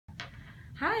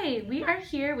Hi, we are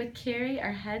here with Cari,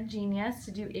 our head genius,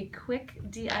 to do a quick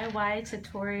DIY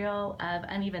tutorial of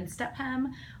uneven step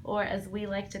hem, or as we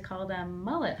like to call them,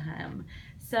 mullet hem.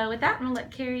 So with that, I'm going to let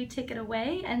Cari take it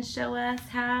away and show us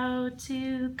how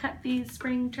to cut these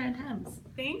spring trend hems.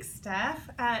 Thanks, Steph.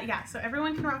 So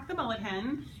everyone can rock the mullet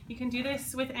hem. You can do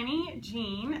this with any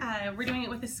jean. We're doing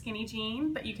it with a skinny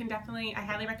jean, but you can definitely, I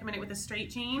highly recommend it with a straight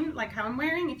jean, like how I'm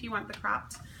wearing, if you want the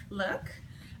cropped look.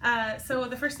 So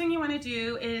the first thing you want to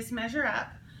do is measure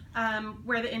up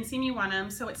where the inseam you want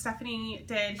them. So what Stephanie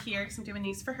did here, because I'm doing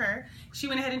these for her, she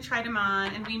went ahead and tried them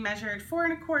on, and we measured 4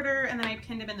 1/4, and then I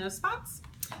pinned them in those spots.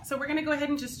 So we're going to go ahead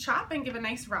and just chop and give a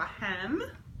nice raw hem.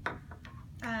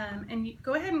 And you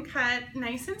go ahead and cut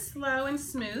nice and slow and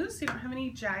smooth so you don't have any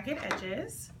jagged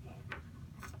edges.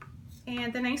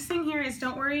 And the nice thing here is,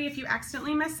 don't worry if you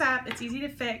accidentally mess up, it's easy to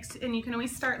fix, and you can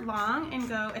always start long and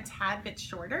go a tad bit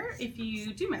shorter if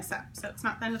you do mess up, so it's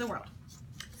not the end of the world.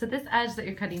 So this edge that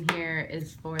you're cutting here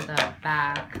is for the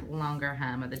back longer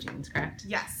hem of the jeans, correct?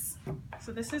 Yes.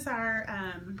 So this is our,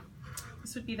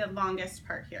 this would be the longest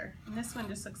part here. And this one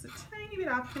just looks a tiny bit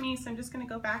off to me, so I'm just gonna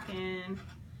go back in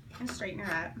and straighten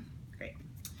her up. Great.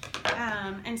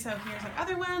 And so here's our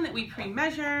other one that we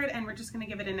pre-measured, and we're just gonna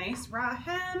give it a nice raw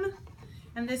hem.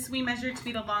 And this we measured to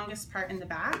be the longest part in the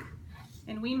back.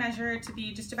 And we measured to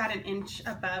be just about 1 inch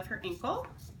above her ankle.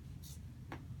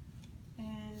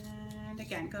 And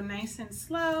again, go nice and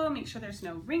slow, make sure there's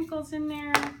no wrinkles in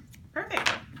there. Perfect.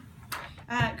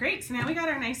 Great, so now we got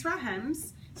our nice raw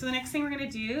hems. So the next thing we're gonna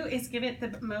do is give it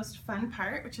the most fun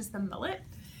part, which is the mullet.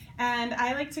 And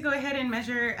I like to go ahead and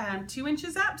measure 2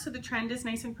 inches up so the trend is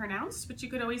nice and pronounced, but you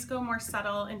could always go more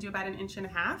subtle and do about 1.5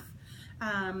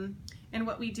 inches. And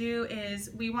what we do is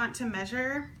we want to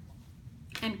measure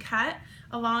and cut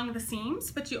along the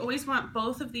seams, but you always want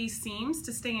both of these seams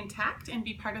to stay intact and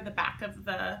be part of the back of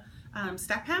the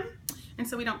step hem, and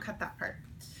so we don't cut that part.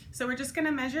 So we're just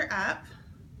gonna measure up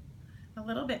a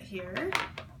little bit here.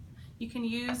 You can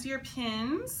use your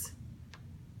pins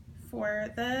for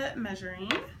the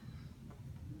measuring.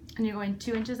 And you're going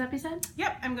 2 inches up, you said?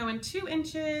 Yep, I'm going 2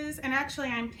 inches, and actually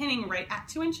I'm pinning right at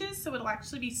 2 inches, so it'll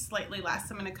actually be slightly less.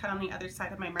 I'm gonna cut on the other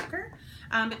side of my marker.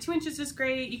 But 2 inches is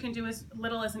great. You can do as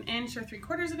little as 1 inch or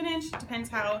 3/4 of an inch. It depends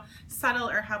how subtle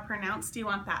or how pronounced you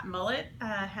want that mullet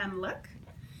hem look.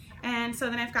 And so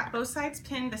then I've got both sides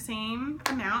pinned the same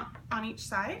amount on each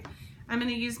side. I'm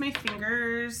gonna use my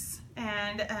fingers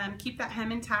and keep that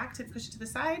hem intact and push it to the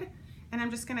side. And I'm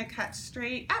just gonna cut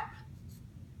straight up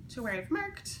to where I've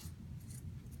marked.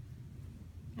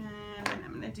 And then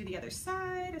I'm gonna do the other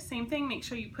side, same thing, make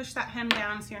sure you push that hem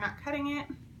down so you're not cutting it.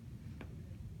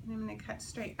 And I'm gonna cut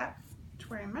straight up to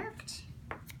where I marked.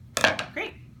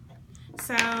 Great.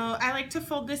 So I like to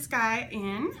fold this guy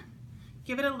in,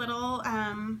 give it a little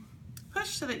push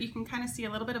so that you can kind of see a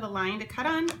little bit of a line to cut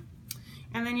on.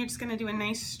 And then you're just gonna do a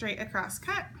nice straight across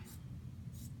cut.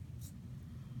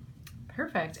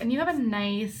 Perfect. And you have a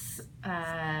nice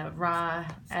raw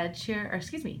edge here, or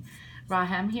excuse me, raw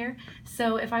hem here.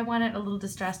 So if I want it a little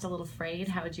distressed, a little frayed,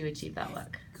 how would you achieve that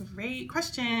look? Great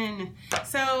question.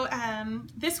 So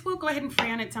this will go ahead and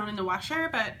fray on its own in the washer,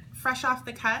 but fresh off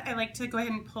the cut, I like to go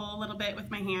ahead and pull a little bit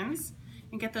with my hands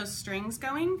and get those strings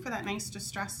going for that nice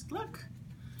distressed look.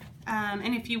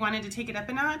 And if you wanted to take it up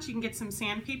a notch, you can get some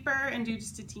sandpaper and do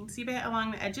just a teensy bit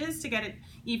along the edges to get it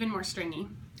even more stringy.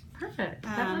 Perfect.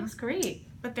 That looks great.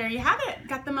 But there you have it.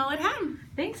 Got the mullet hem.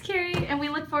 Thanks, Cari. And we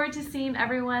look forward to seeing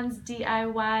everyone's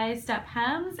DIY step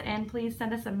hems. And please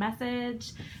send us a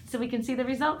message so we can see the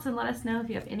results and let us know if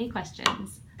you have any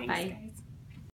questions. Thanks, Bye. guys.